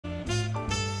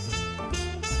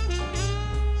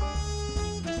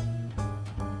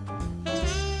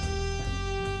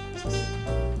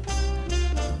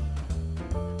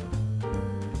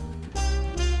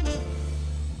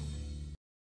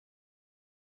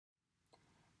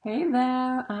Hey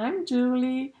there, I'm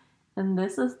Julie, and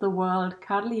this is the world's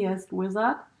cuddliest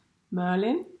wizard,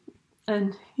 Merlin.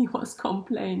 And he was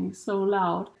complaining so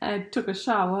loud. I took a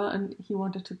shower and he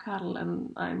wanted to cuddle,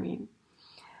 and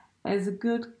as a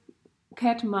good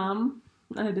cat mom,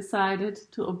 I decided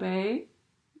to obey.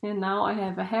 And now I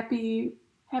have a happy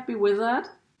wizard,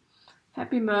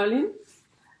 happy Merlin,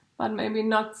 but maybe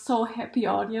not so happy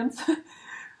audience.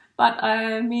 But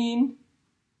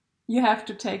you have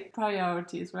to take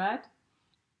priorities, right?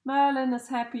 Merlin is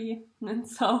happy, and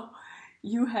so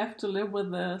you have to live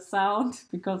with the sound,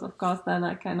 because of course then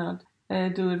I cannot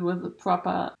do it with the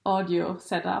proper audio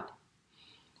setup.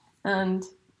 And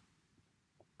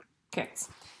cats.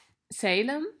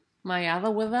 Salem, my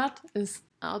other wizard, is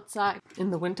outside in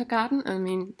the winter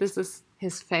garden. This is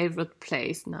his favorite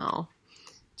place now.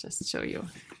 Just show you.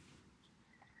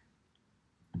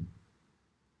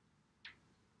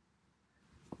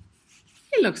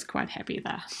 He looks quite happy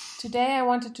there. Today I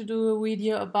wanted to do a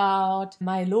video about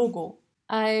my logo.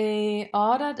 I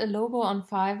ordered a logo on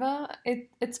Fiverr.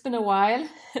 It's been a while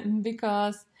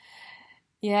because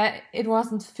it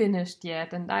wasn't finished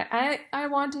yet, and I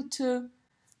wanted to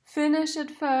finish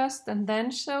it first and then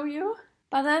show you.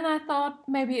 But then I thought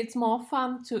maybe it's more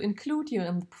fun to include you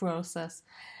in the process.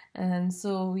 And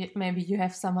so maybe you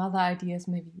have some other ideas,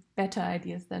 maybe better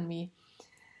ideas than me.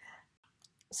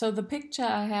 So the picture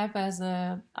I have as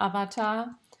a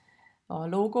avatar or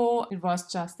logo, it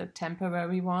was just a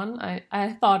temporary one.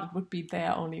 I thought it would be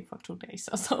there only for 2 days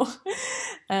or so.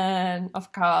 And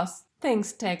of course,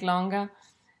 things take longer.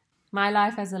 My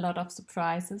life has a lot of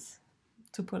surprises,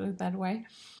 to put it that way.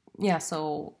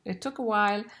 So it took a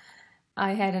while.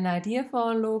 I had an idea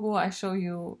for a logo. I show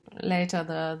you later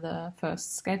the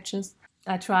first sketches.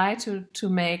 I tried to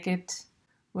make it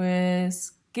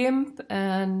with GIMP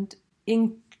and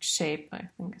Inkscape, I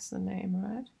think is the name,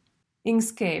 right?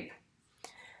 Inkscape.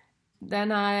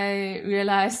 Then I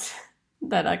realized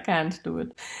that I can't do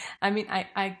it.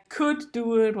 I could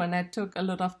do it when I took a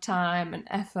lot of time and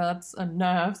efforts and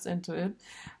nerves into it,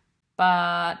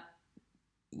 but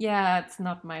it's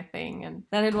not my thing. And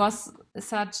then it was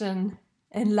such an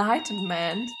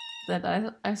enlightenment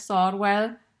that I thought,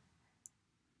 well,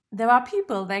 there are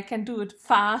people, they can do it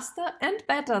faster and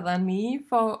better than me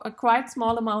for a quite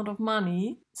small amount of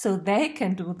money. So they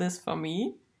can do this for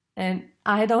me. And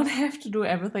I don't have to do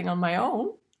everything on my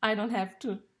own. I don't have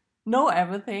to know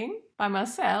everything by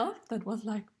myself. That was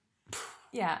like,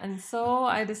 and so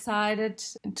I decided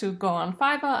to go on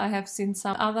Fiverr. I have seen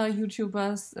some other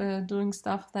YouTubers doing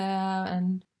stuff there,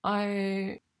 and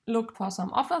I looked for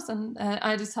some offers, and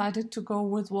I decided to go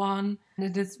with one.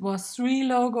 It was 3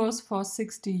 logos for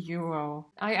 €60.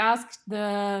 I asked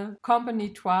the company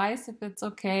twice if it's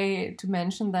okay to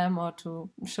mention them or to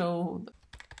show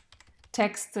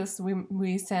texts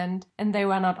we sent, and they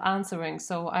were not answering,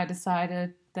 so I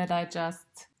decided that I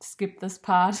just skip this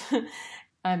part.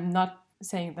 I'm not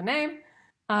saying the name.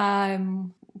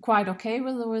 I'm quite okay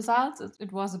with the results.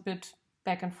 It was a bit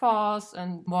back and forth,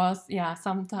 and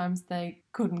sometimes they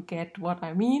couldn't get what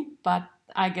I mean, but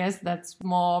I guess that's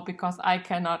more because I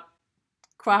cannot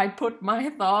quite put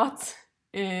my thoughts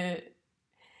in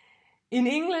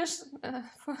English,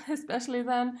 especially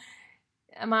then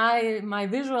my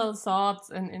visual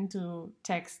thoughts and into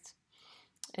text.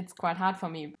 It's quite hard for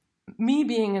me. Me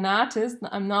being an artist,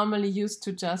 I'm normally used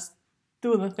to just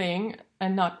do the thing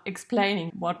and not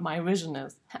explaining what my vision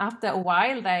is. After a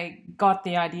while, they got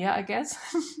the idea, I guess.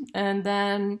 And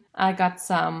then I got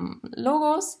some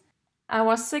logos. I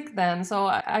was sick then, so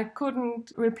I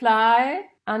couldn't reply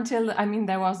until,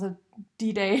 there was a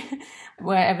D-Day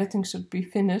where everything should be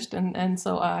finished. And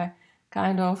so I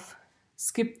kind of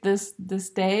skipped this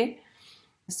day.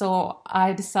 So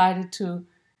I decided to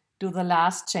do the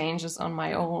last changes on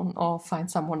my own or find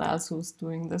someone else who's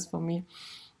doing this for me.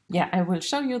 I will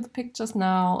show you the pictures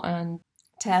now and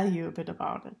tell you a bit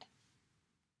about it.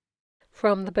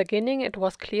 From the beginning, it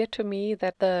was clear to me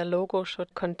that the logo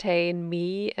should contain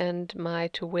me and my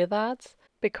 2 wizards,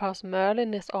 because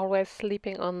Merlin is always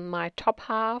sleeping on my top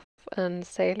half and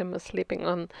Salem is sleeping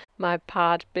on my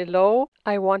part below.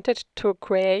 I wanted to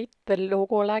create the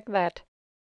logo like that.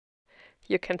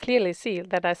 You can clearly see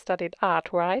that I studied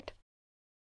art, right?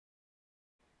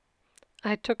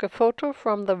 I took a photo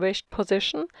from the wished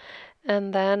position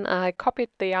and then I copied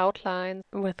the outline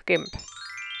with GIMP.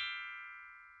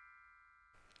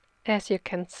 As you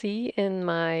can see in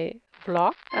my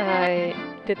vlog, I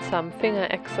did some finger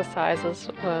exercises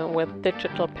with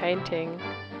digital painting.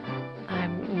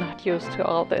 I'm not used to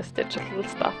all this digital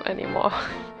stuff anymore.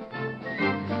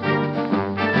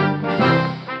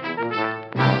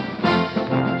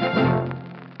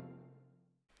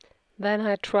 Then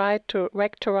I tried to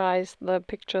vectorize the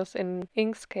pictures in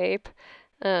Inkscape,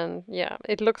 and yeah,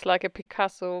 it looks like a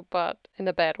Picasso, but in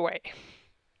a bad way.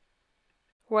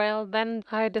 Well, then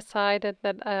I decided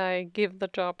that I give the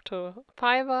job to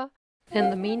Fiverr.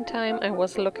 In the meantime, I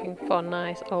was looking for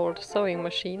nice old sewing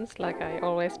machines, like I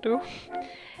always do.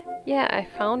 Yeah, I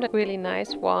found a really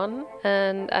nice one,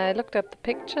 and I looked at the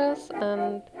pictures,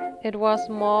 and it was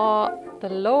more the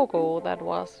logo that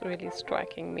was really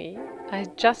striking me. I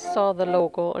just saw the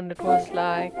logo, and it was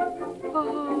like,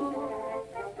 oh.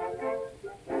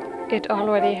 It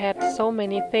already had so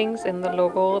many things in the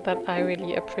logo that I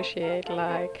really appreciate,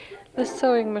 like the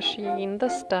sewing machine, the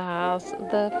stars,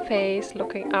 the face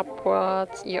looking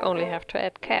upwards. You only have to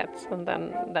add cats, and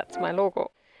then that's my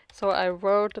logo. So I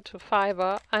wrote to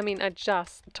Fiverr. I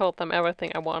just told them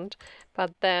everything I want,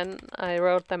 but then I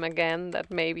wrote them again that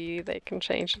maybe they can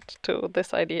change it to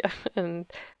this idea,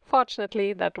 and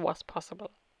fortunately that was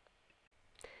possible.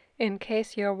 In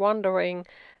case you're wondering,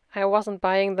 I wasn't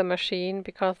buying the machine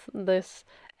because this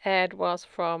ad was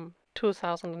from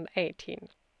 2018.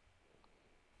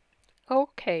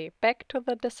 Okay, back to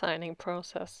the designing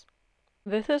process.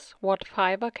 This is what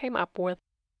Fiverr came up with.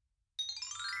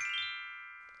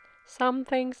 Some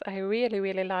things I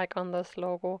really like on this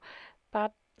logo,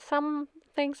 but some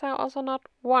things are also not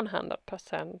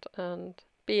 100%, and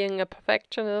being a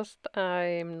perfectionist,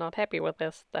 I'm not happy with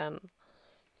this then.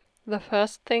 The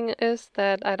first thing is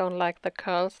that I don't like the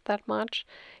curls that much.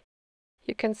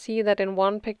 You can see that in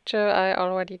one picture I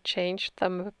already changed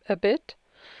them a bit,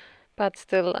 but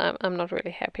still I'm not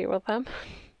really happy with them.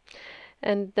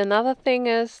 And another thing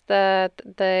is that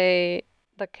the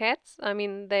cats,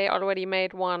 they already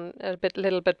made one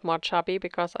little bit more chubby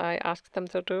because I asked them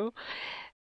to do.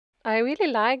 I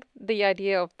really like the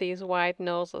idea of these white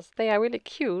noses. They are really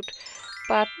cute,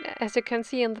 but as you can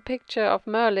see in the picture of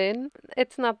Merlin,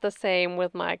 it's not the same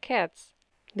with my cats.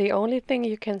 The only thing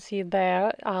you can see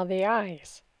there are the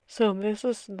eyes. So this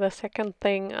is the second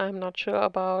thing I'm not sure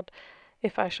about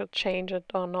if I should change it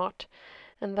or not.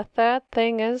 And the third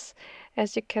thing is,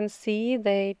 as you can see,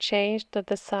 they changed the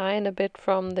design a bit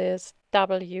from this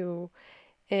W.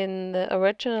 In the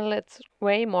original, it's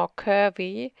way more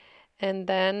curvy, and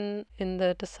then in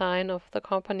the design of the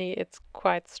company, it's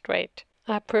quite straight.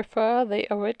 I prefer the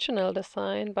original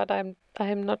design, but I'm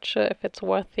not sure if it's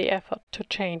worth the effort to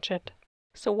change it.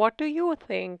 So what do you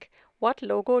think? What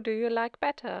logo do you like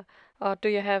better? Or do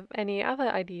you have any other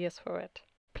ideas for it?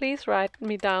 Please write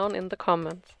me down in the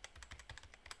comments.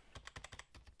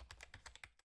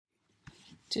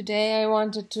 Today I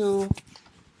wanted to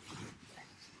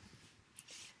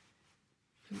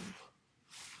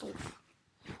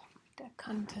der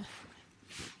Kante.